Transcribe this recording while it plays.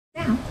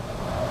Now,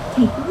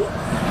 take really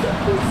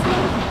super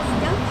slow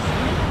stealth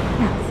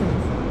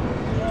capsules.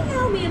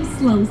 Tell me I'm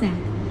slow, Zach.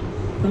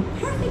 The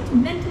perfect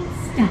mental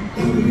stealth.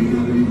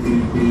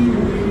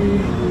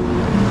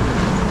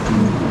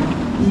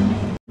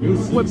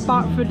 We're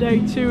back for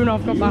day 2 and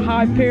I've got the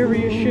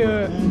HYPERIA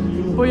shirt.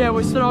 But yeah,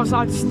 we're still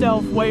outside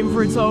stealth waiting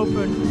for it to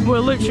open.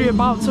 We're literally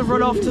about to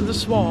run off to the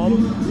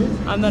swarm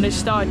and then it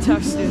started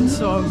testing,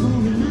 so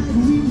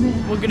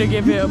we're gonna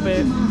give it a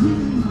bit.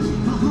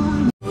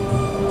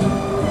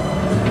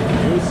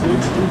 You're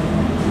 60,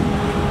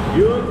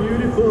 you're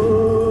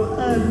beautiful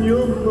and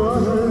you're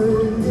mine.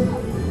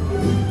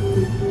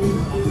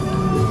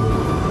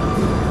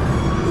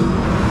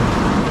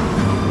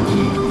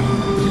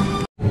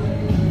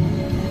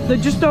 They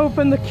just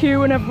opened the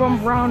queue and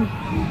everyone ran.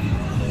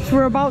 So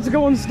we're about to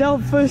go on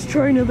stealth, first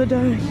train of the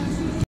day.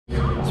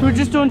 So we've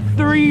just done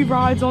 3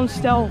 rides on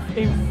stealth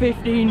in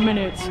 15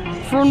 minutes.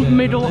 Front,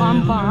 middle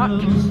and back.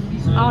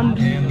 And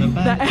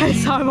the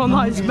airtime on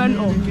that is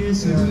mental.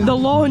 The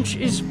launch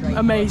is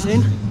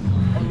amazing.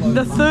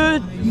 The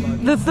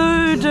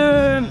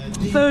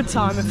third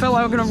time, it felt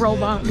like we're gonna roll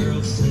back.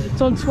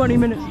 It's on 20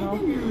 minutes now.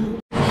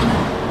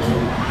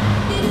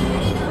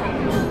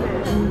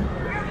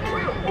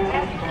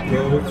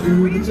 Go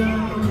through the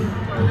town.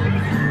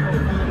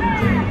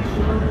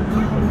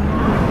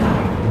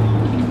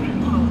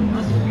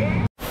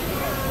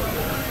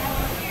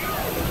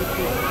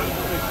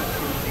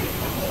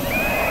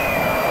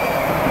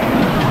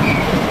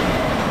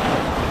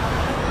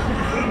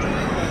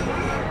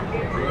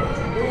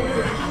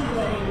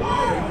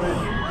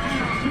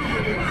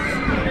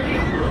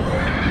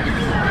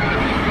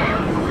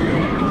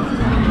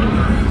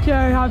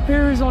 Okay,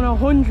 HYPERIA is on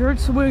 100,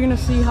 so we're gonna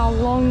see how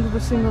long the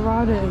single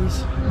rider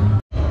is.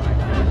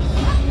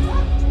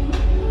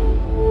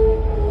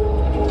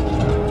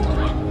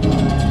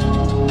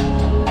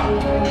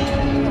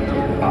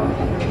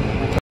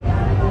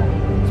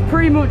 It's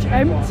pretty much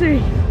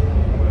empty.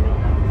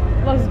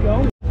 Let's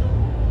go.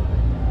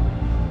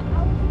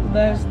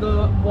 There's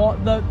the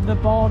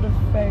board of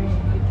fame.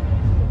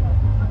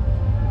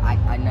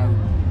 I know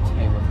 2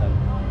 of them,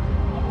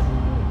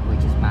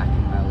 which is Mac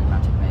and Merlin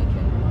Magic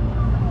Making.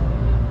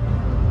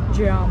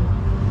 Jam.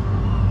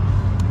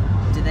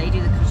 Do they do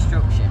the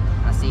construction?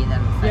 I see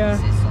them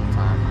fences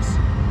sometimes.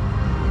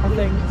 I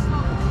think.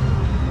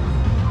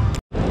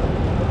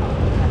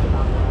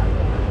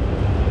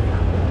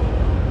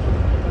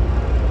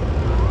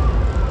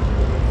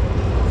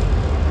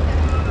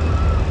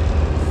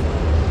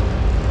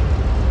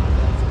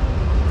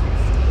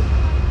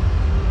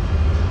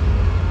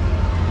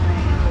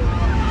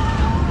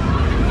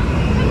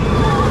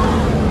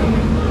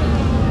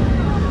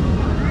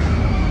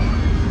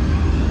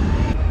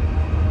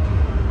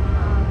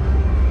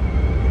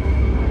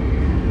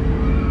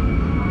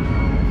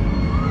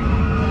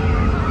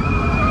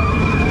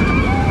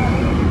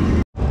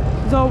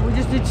 So we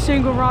just did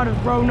single ride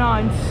of row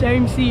 9,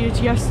 same seat as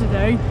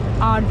yesterday,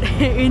 and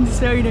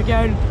insane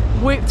again,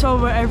 whipped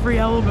over every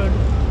element,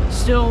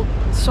 still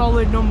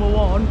solid number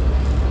 1.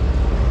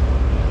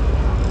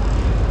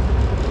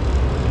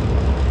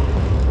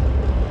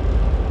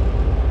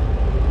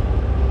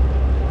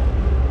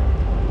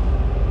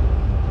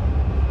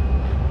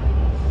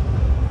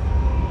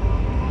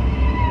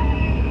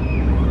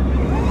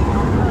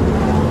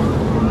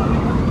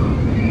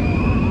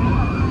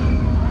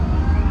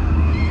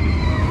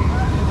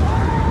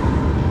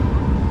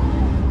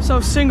 So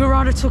single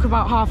rider took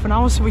about half an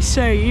hour, so we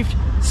saved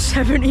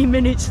 70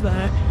 minutes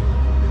there.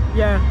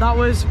 Yeah, that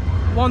was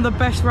one of the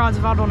best rides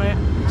I've had on it.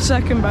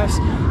 Second best,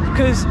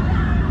 because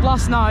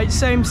last night,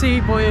 same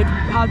seat, but it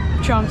had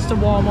a chance to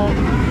warm up.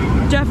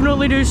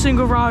 Definitely do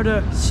single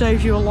rider,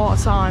 saves you a lot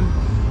of time.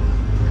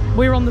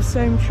 We were on the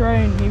same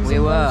train. He was We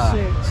on were. row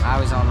 6. I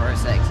was on row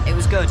 6. It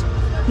was good.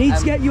 Need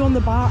to get you on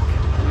the back.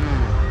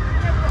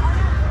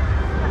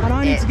 And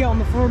I need to get on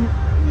the front.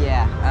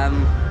 Yeah.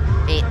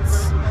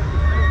 It's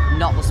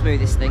not the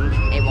smoothest thing.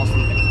 It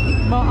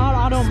wasn't. But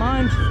I don't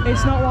mind.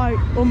 It's not like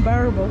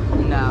unbearable.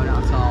 No,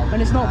 not at all.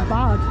 And it's not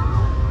bad.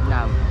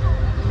 No.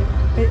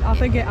 I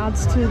think it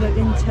adds to the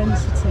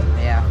intensity.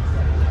 Yeah.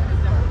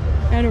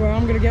 Anyway,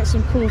 I'm gonna get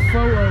some cool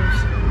photos.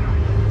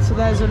 So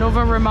there's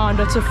another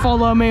reminder to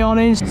follow me on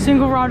Insta.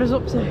 Single rider's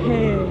up to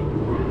here.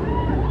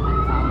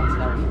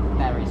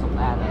 Berries up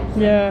there though.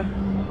 Yeah.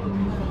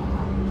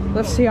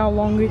 Let's see how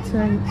long it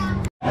takes.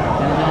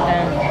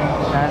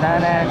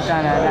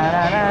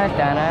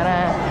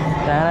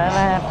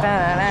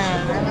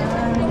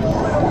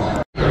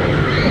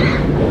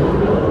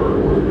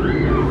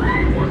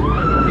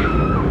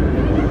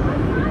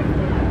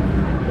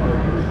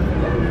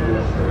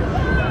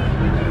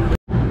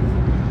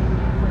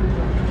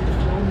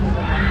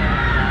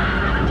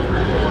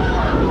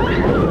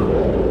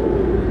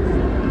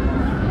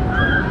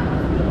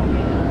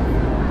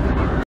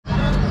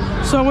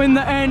 So in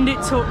the end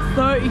it took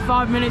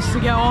 35 minutes to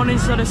get on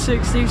instead of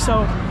 60,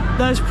 so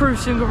there's proof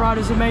single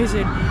rider's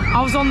amazing.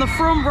 I was on the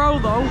front row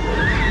though,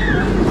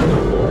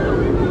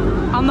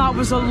 and that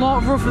was a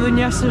lot rougher than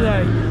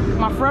yesterday.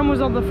 My friend was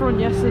on the front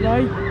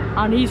yesterday,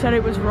 and he said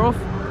it was rough,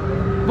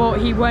 but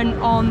he went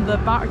on the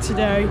back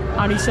today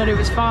and he said it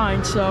was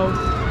fine, so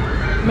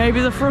maybe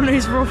the front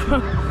is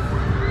rougher.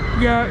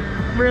 Yeah,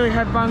 really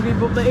headbanging,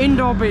 but the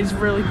indoor bit is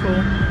really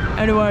cool.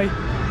 Anyway,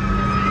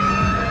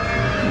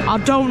 I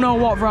don't know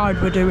what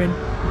ride we're doing.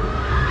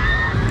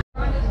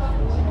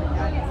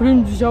 We're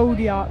in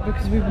Zodiac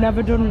because we've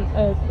never done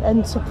an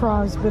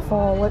Enterprise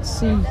before. Let's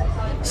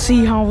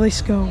see how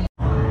this goes.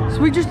 So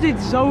we just did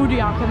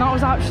Zodiac and that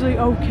was actually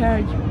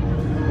okay.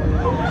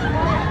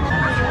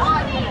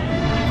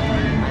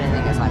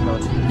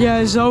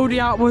 Yeah,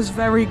 Zodiac was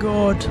very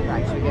good.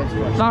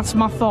 That's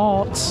my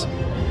thoughts.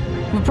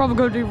 We'll probably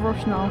go do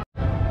Rush now.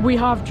 We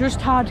have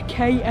just had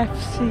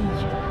KFC,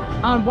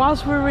 and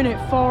whilst we were in it,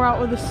 4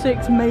 out of the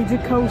 6 major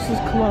coasters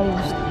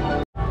closed.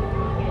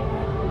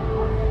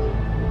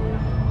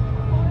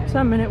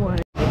 10-minute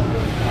wait.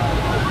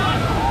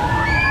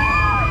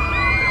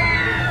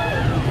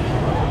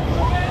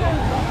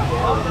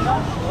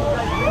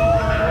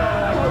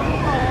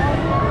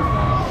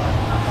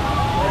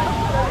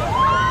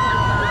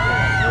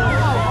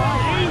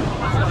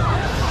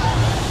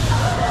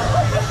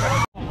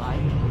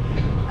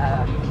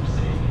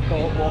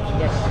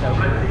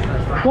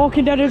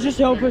 Walking Dead is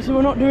just open, so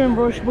we're not doing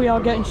Rush, we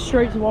are getting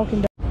straight to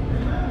Walking Dead.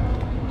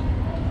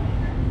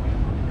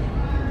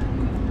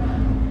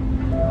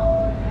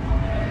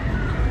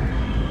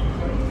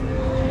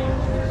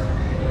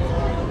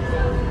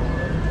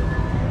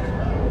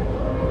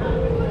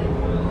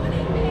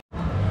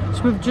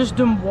 So we've just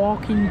done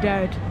Walking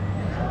Dead.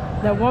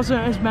 There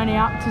wasn't as many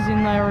actors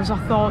in there as I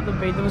thought there'd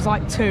be. There was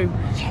like 2.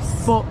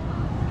 Yes. But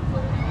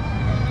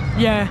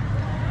yeah,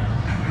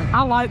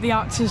 I like the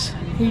actors.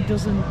 He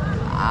doesn't.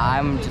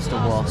 I'm just a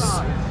wuss.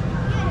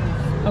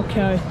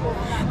 Okay.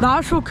 The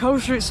actual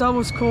coaster itself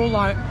was cool,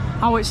 like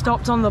how it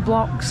stopped on the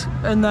blocks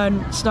and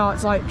then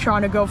starts like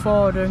trying to go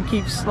forward and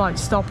keeps like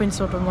stopping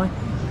suddenly.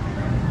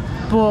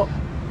 But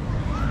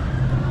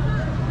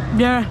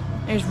yeah,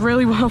 it's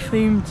really well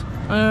themed.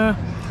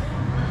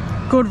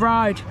 Good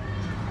ride.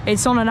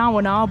 It's on an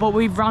hour now, but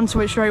we've ran to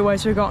it straight away,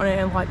 so we got on it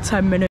in like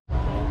 10 minutes.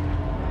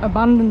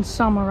 Abandoned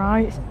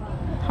Samurai.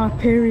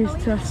 Hyperia's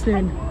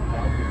testing.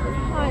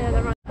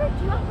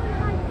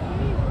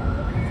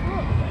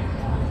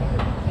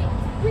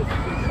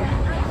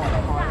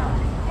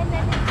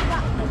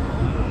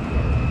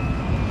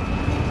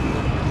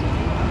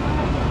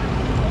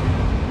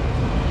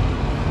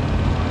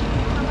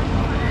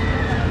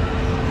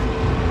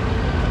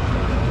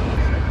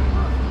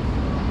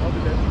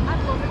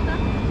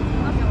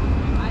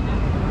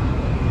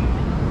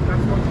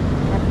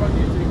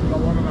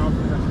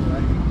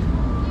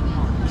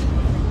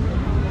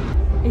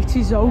 It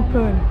is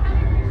open.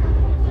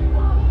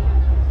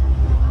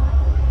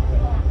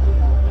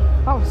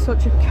 That was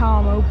such a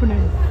calm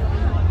opening.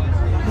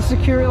 The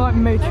security like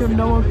made sure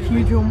no one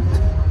queue jumped.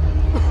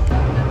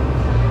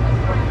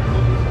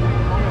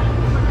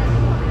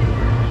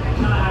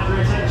 Can I have your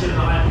attention? The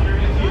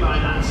Hyperion queue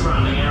line and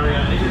surrounding area.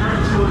 If you're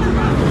going towards the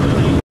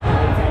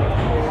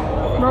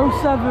Row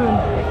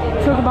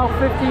 7 took about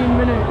 15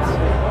 minutes.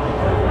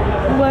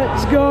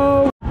 Let's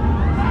go.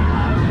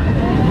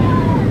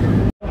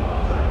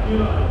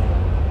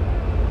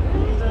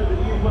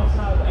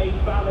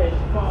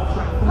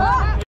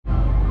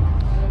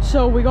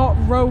 So we got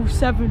row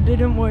 7,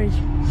 didn't we?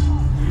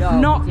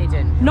 No, we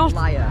didn't. Not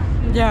liar.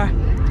 Yeah.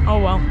 Oh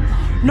well.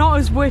 Not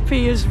as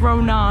whippy as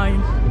row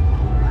 9.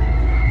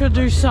 Could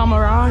do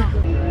Samurai.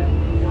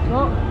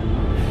 What?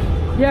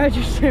 Yeah,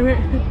 just do it.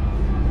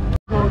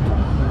 Good.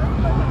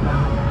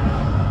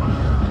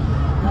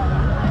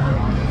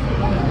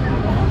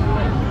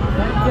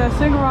 Yeah,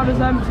 single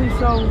rider's empty,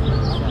 so.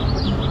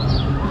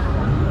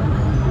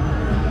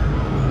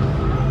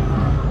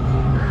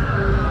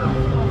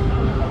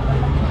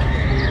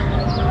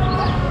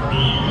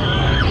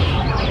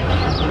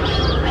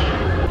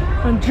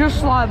 And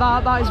just like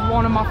that, that is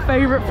one of my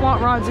favourite flat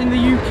rides in the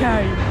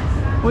UK.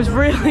 It was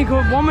really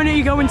good. 1 minute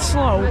you're going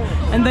slow,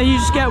 and then you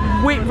just get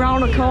whipped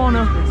round a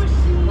corner.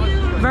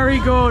 Very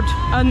good,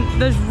 and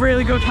there's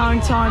really good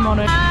hang time on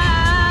it.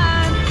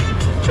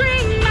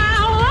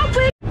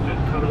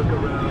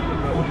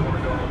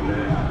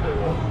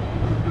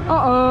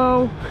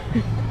 Uh-oh.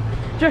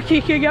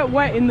 Jackie could get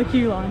wet in the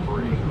queue line.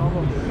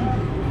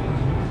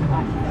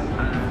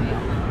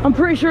 I'm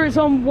pretty sure it's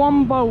on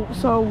one boat,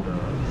 so...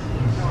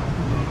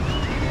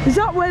 Is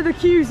that where the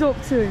queue's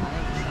up to?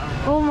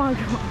 Oh my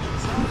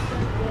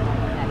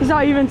god. Is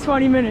that even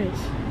 20 minutes?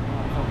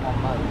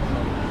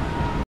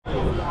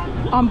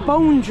 I'm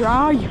bone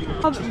dry.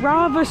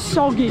 Rather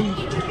soggy.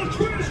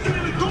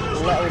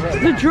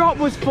 The drop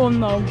was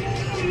fun though.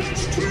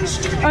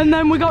 And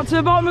then we got to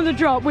the bottom of the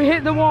drop, we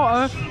hit the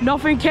water,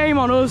 nothing came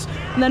on us,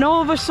 and then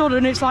all of a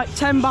sudden it's like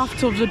 10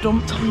 bathtubs are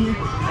dumped on you.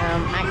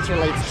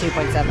 Actually it's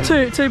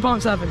 2.7.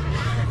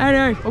 2.7.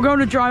 Anyway, we're going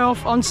to dry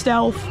off on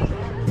stealth.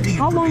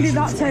 How long did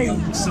that take?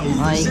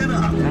 Like,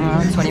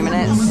 20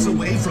 minutes,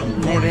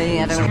 maybe,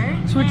 I don't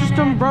know. So we just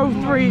done row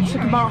 3, it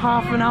took about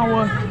half an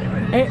hour.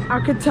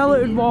 I could tell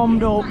it had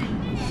warmed up.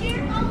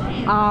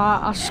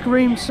 I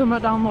screamed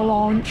something down the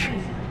launch.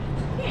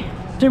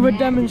 do a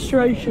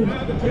demonstration.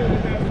 Just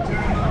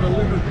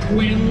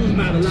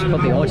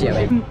put the audio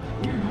in.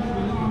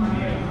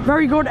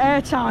 Very good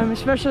airtime,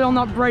 especially on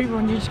that brake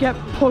run. You just get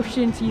pushed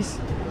into your,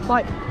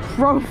 like,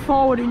 thrown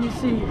forward in your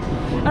seat.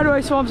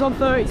 Anyway, Swarm's on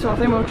 30, so I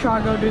think we'll try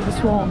and go do the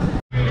Swarm.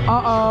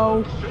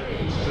 Uh-oh.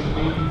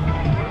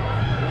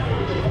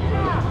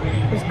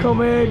 It's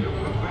coming.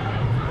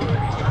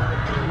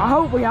 I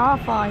hope we are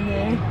fine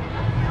here.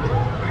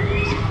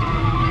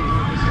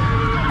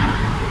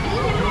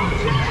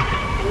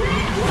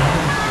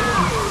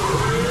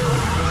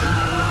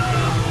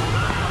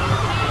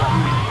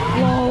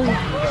 Lol.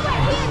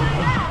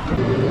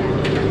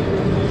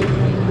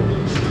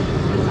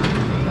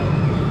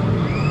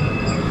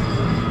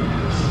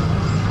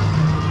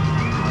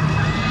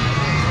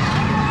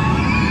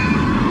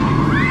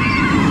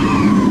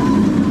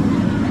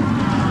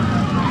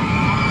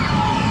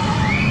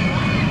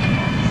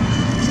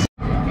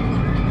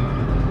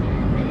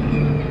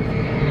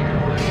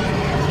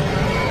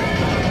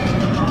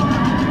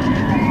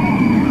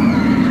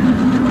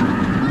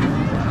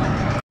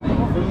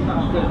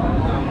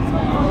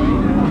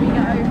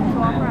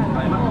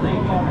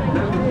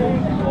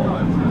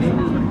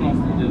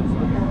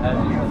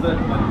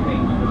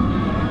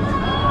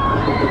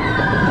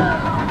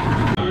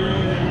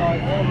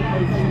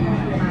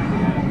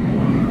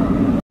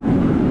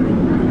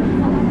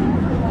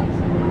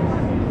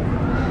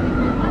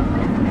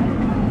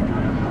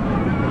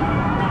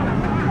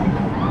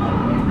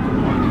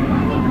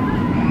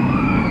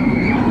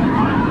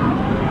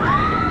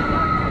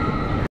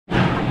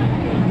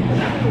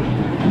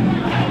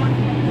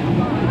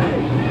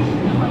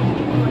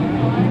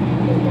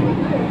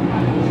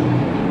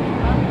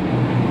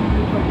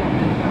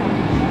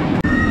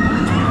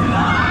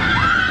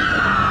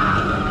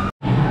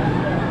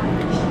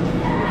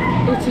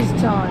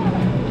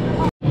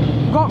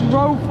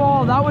 Row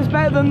 4, that was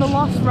better than the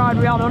last ride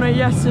we had on it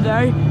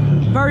yesterday.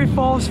 Very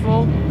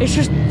forceful. It's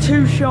just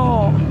too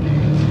short.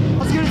 I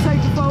was going to take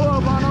a photo,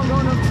 but I don't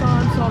got enough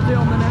time, so I'll do it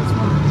on the next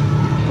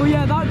one. But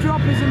yeah, that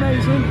drop is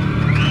amazing.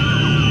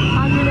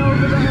 Hanging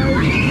over the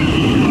hedge.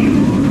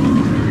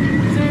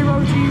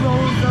 Zero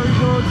G-roll is very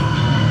good.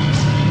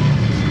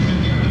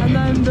 And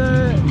then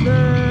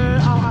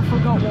oh, I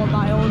forgot what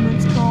that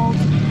element's called.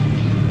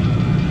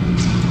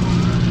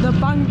 The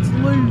banked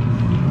loop.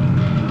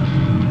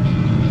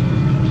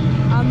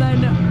 And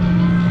then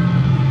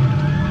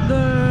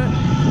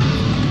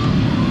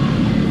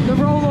the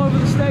roll over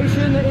the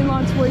station, the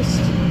inline twist,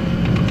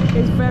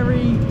 is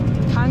very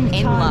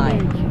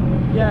hang-timey.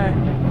 Yeah.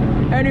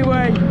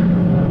 Anyway,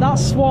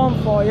 that's Swarm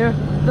for you.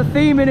 The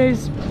theming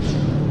is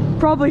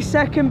probably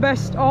second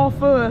best or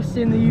first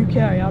in the UK.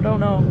 I don't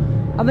know.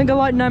 I think I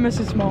like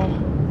Nemesis more.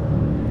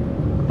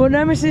 But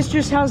Nemesis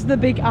just has the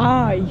big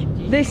eye.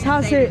 This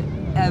has it.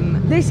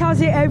 This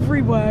has it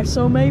everywhere.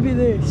 So maybe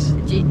this.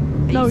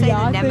 No, yeah,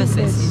 I Nemesis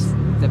think this is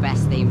the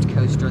best themed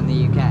coaster in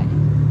the UK.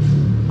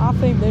 I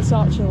think this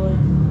actually.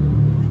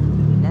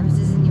 Nemesis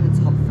isn't even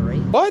top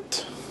 3.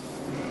 What?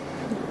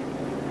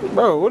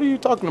 Bro, what are you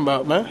talking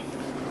about, man?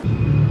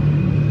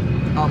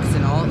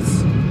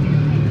 Octonauts.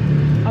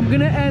 I'm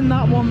gonna end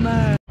that one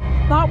there.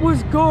 That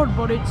was good,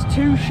 but it's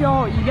too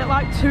short. You get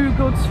like 2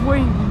 good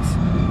swings.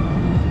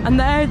 And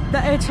the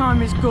air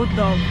time is good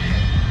though.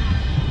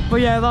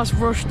 But yeah, that's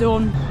Rush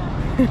done.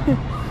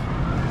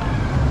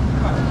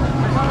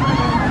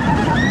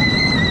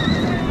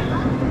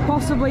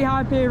 Possibly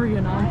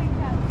HYPERIA now.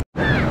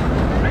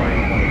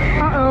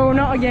 Uh-oh,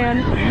 not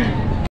again.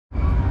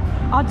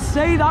 I'd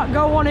say that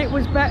go on it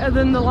was better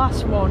than the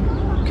last one,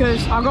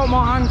 because I got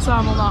more hang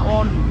time on that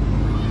one.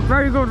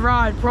 Very good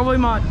ride, probably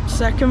my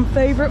second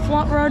favourite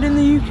flat ride in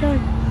the UK.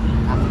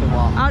 After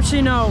what?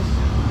 Actually no,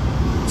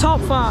 top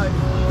 5,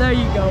 there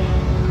you go.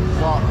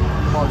 What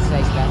would you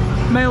say,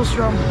 Spence?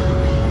 Maelstrom.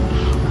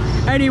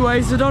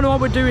 Anyways, I don't know what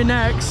we're doing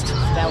next.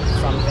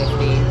 Stealth's on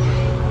 15.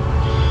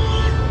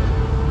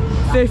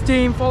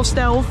 15 for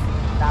stealth.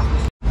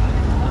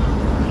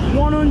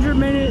 100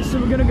 minutes, so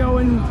we're gonna go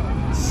and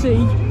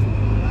see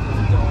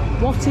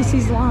what it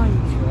is like.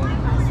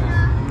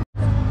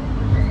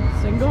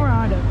 Single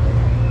rider.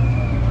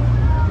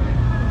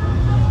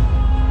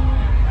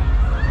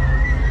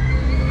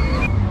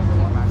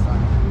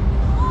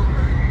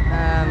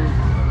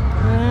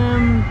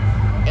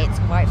 It's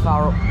quite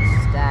far up the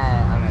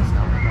stair. Oh no, it's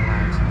not. Never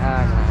mind. I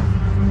don't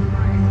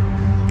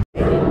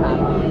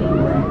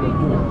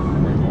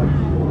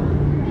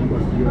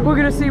know. We're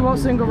gonna see what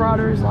single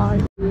rider is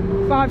like.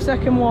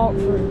 5-second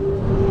walkthrough.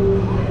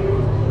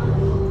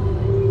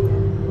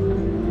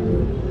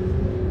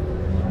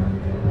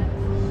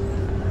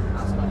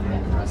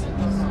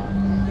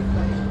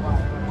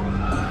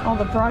 Oh,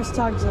 the price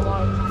tags are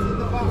like.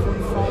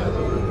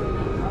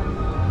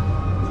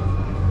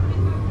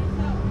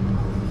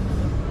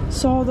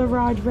 Saw the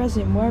ride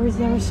resin. Where is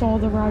there a saw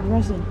the ride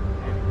resin?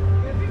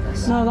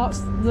 No, that's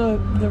the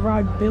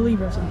ride Billy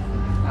resin.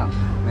 Oh,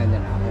 maybe they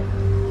don't have it.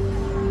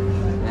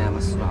 Yeah, I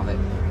must not have it.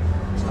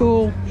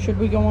 Cool. Should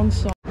we go on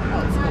saw?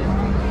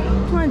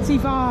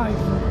 25.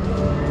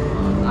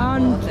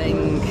 And I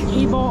think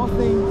he bought a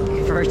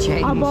thing. For a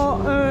change. I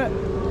bought a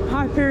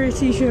HYPERIA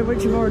t-shirt,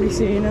 which you've already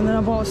seen, and then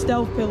I bought a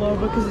stealth pillow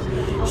because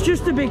it's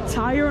just a big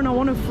tyre and I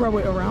want to throw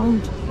it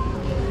around.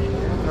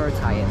 For a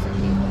tyre, it's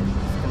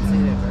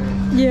consider it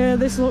very... Yeah,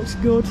 this looks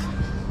good.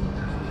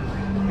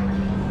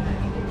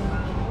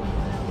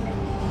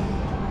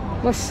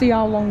 Let's see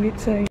how long it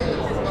takes.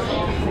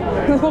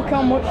 Look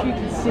how much you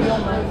can see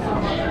on there.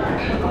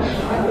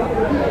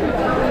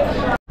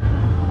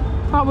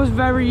 That was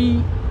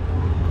very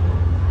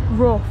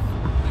rough.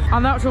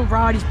 And the actual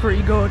ride is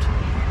pretty good.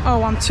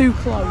 Oh, I'm too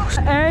close.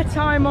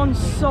 Airtime on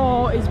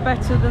Saw is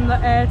better than the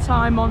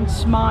airtime on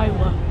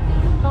Smiler.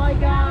 Bye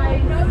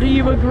guys. Do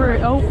you agree?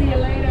 Oh, see you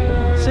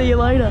later. See you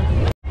later.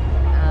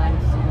 And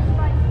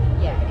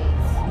yeah,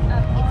 it's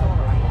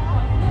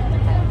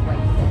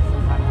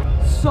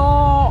alright.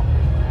 Saw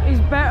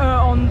is better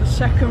on the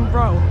second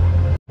row.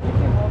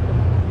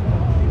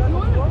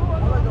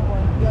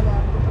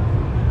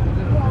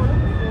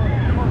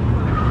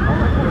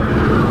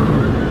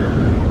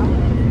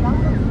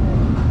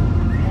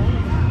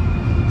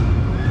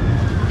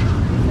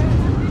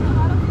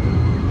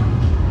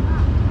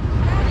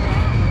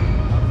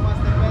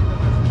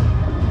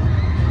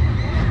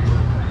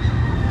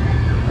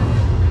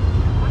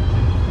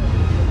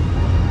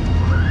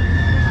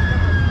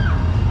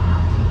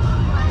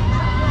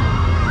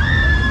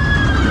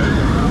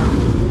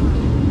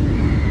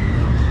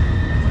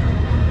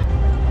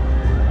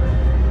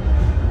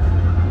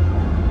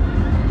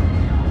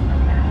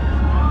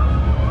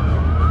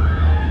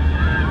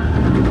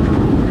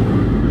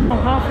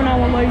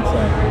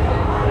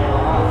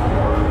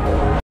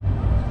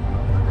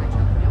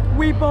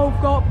 We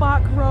both got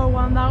back row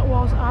and that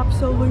was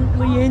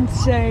absolutely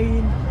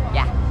insane.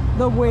 Yeah.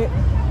 The width.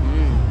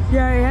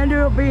 Yeah, it ended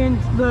up being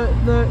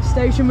the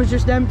station was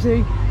just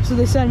empty, so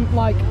they sent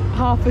like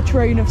half a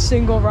train of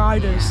single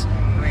riders.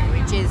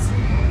 Which is,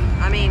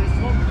 I mean...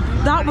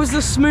 That was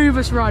the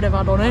smoothest ride I've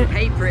had on it. On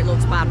paper it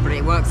looks bad, but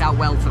it works out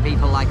well for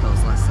people like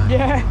us, let's say.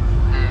 Yeah.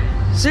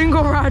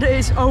 Single rider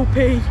is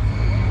OP.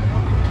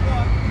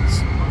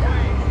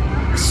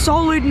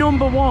 Solid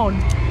number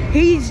one.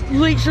 He's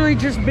literally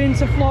just been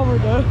to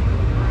Florida,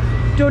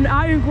 done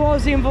Iron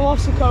Gwazi and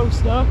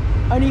Velocicoaster,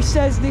 and he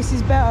says this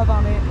is better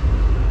than it.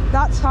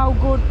 That's how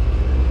good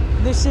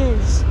this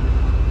is.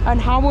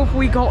 And how have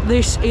we got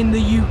this in the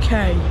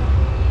UK?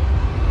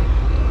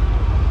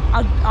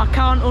 I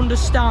can't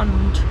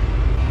understand.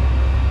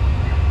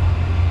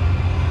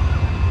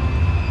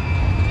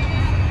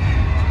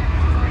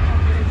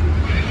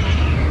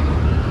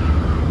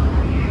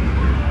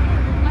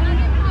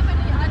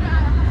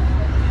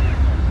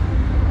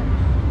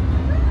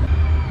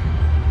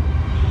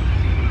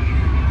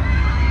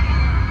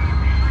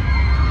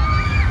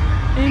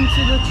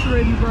 Into the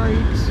trim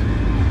brakes.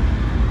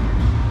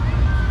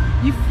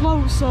 You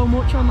float so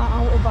much on that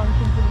outer bank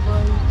into the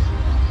brakes.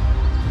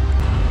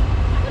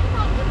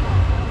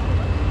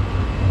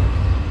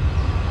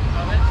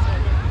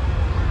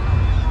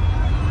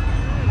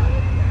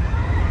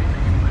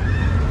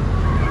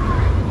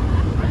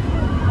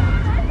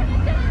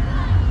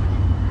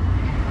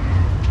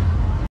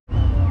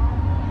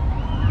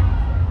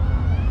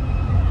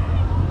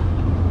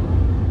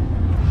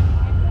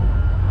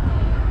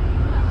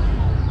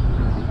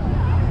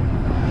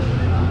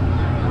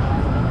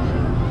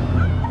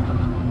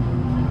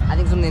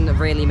 Something that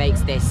really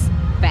makes this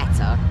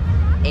better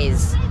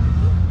is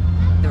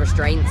the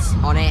restraints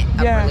on it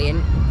are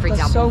brilliant. For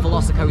example,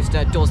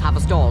 Velocicoaster does have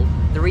a stall.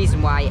 The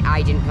reason why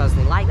I didn't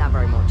personally like that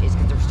very much is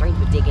because the restraints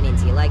were digging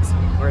into your legs,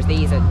 whereas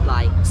these are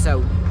like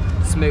so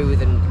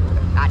smooth and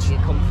actually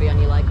comfy on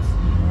your legs.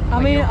 I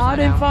mean, I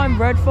didn't find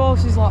Red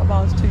Forces like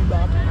that was too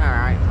bad.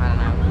 Alright, I don't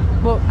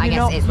know. But I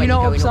guess it's when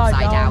you're going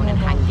upside down and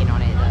hanging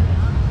on it that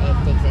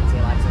it digs into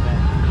your legs a bit.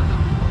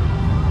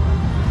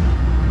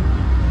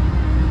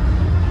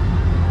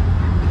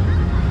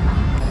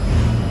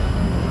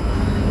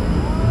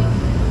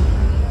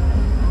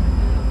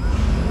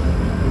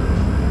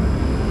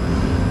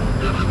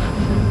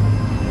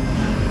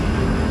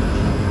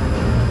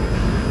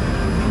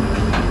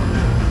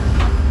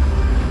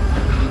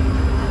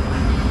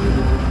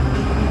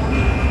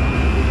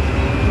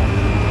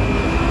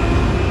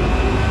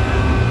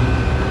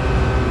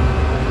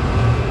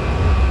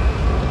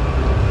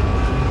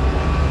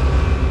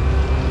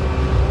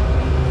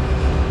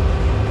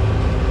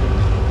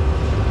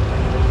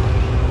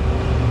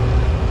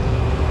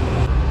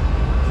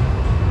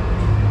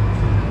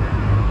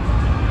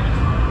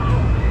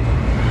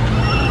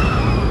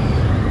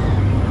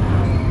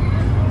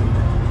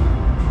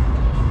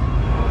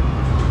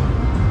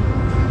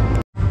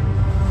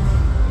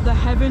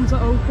 Heavens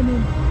are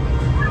opening.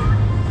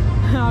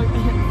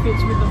 It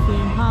fits with the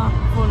theme.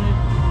 Funny.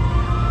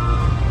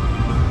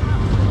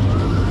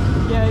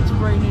 Yeah, it's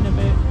raining a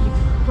bit. You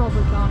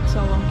probably can't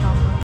tell on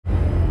camera.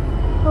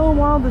 Oh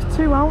wow, there's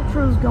two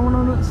outros going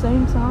on at the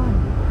same time.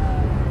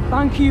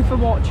 Thank you for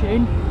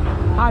watching.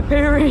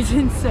 HYPERIA is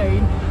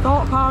insane.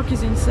 Thorpe Park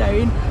is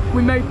insane.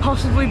 We may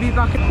possibly be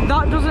back.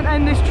 That doesn't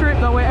end this trip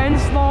though. It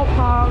ends Thorpe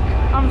Park.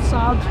 I'm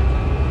sad.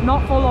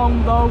 Not for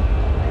long though.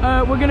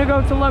 We're gonna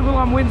go to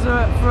Legoland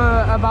Windsor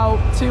for about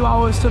 2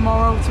 hours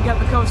tomorrow to get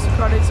the coaster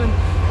credits and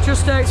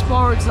just to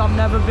explore it because I've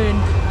never been.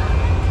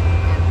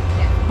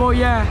 But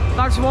yeah,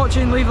 thanks for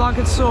watching, leave a like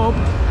and sub,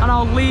 and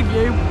I'll leave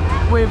you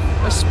with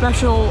a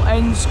special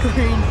end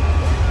screen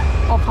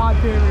of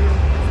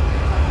Hyperion.